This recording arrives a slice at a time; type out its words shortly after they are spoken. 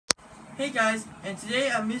Hey guys, and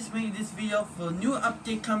today I'm just making this video for a new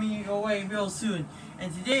update coming your way real soon.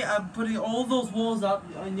 And today I'm putting all those walls up,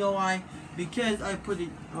 you know why? Because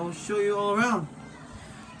I'll show you all around.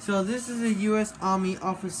 So this is a U.S. Army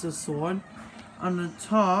officer sword. On the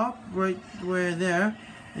top, right where there,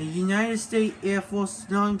 a United States Air Force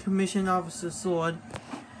non-commissioned officer sword.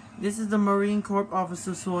 This is the Marine Corps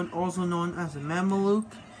officer sword, also known as a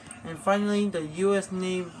Mameluke. And finally, the U.S.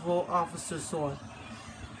 Naval officer sword.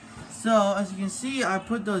 So, as you can see, I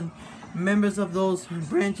put the members of those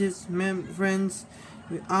branches, friends,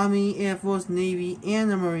 the Army, Air Force, Navy, and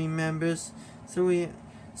the Marine members.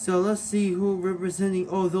 So let's see who representing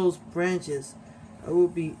all those branches. It will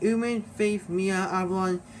be Umit, Faith, Mia,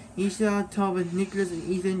 Avalon, Isha, Talvin, Nicholas, and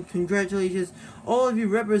Ethan. Congratulations, all of you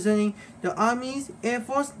representing the Armies, Air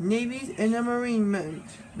Force, Navies, and the Marine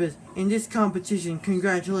members in this competition.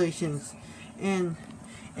 Congratulations. And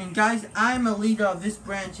guys, I'm a leader of this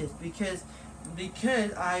branches because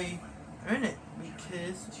I earned it.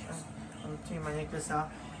 I'm taking my necklace out,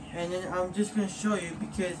 and then I'm just gonna show you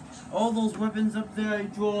because all those weapons up there I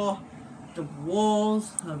draw, the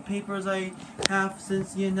walls, the papers I have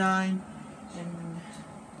since year 9, and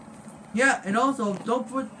yeah, and also don't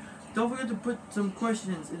forget to put some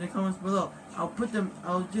questions in the comments below. I'll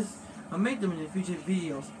make them in the future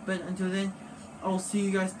videos. But until then, I'll see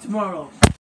you guys tomorrow.